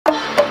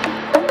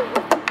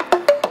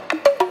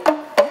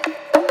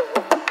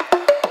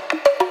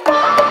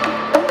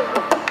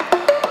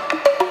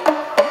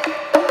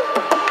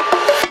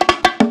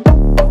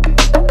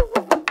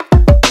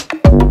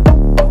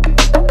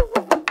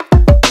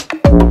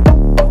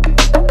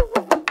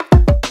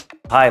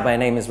Hi, my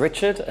name is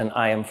Richard and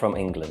I am from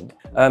England.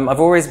 I've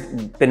always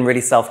been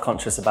really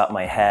self-conscious about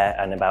my hair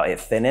and about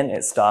it thinning.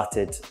 It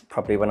started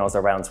probably when I was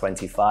around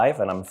 25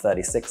 and I'm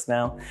 36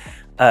 now.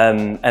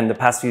 And the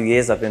past few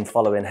years I've been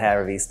following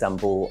Hair of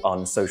Istanbul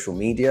on social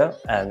media,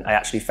 and I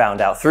actually found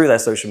out through their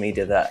social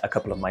media that a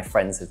couple of my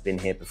friends have been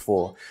here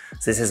before.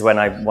 So this is when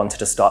I wanted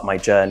to start my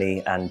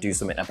journey and do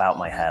something about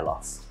my hair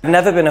loss. I've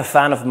never been a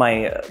fan of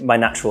my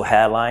natural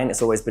hairline.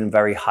 It's always been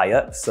very high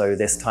up. So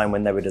this time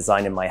when they were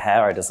designing my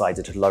hair, I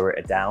decided to lower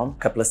it down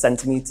a couple of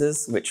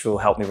centimeters, which will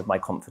help me with my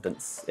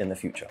confidence in the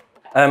future.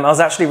 I was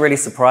actually really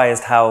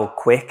surprised how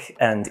quick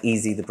and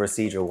easy the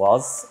procedure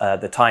was.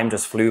 The time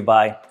just flew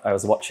by. I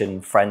was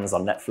watching Friends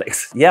on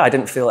Netflix. Yeah, I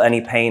didn't feel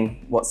any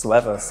pain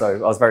whatsoever, so I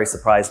was very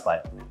surprised by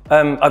it.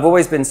 I've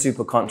always been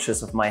super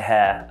conscious of my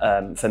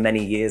hair for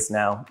many years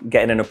now,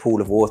 getting in a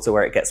pool of water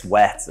where it gets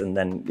wet and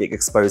then it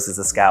exposes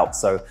the scalp.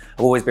 So I've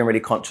always been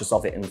really conscious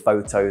of it in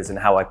photos and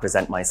how I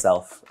present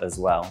myself as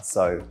well.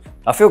 So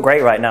I feel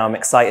great right now. I'm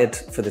excited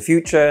for the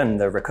future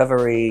and the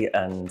recovery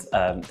and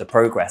the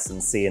progress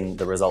and seeing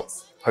the results,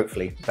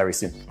 hopefully very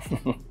soon.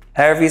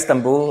 Hair of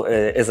Istanbul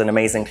is an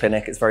amazing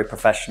clinic. It's very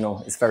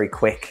professional, it's very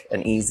quick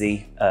and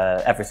easy.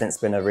 Everything's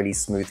been a really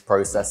smooth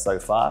process so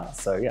far.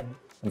 So yeah,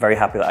 I'm very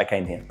happy that I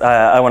came here.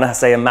 I want to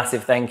say a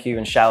massive thank you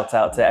and shout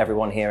out to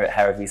everyone here at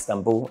Hair of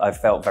Istanbul.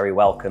 I've felt very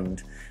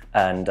welcomed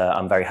and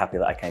I'm very happy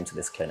that I came to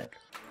this clinic.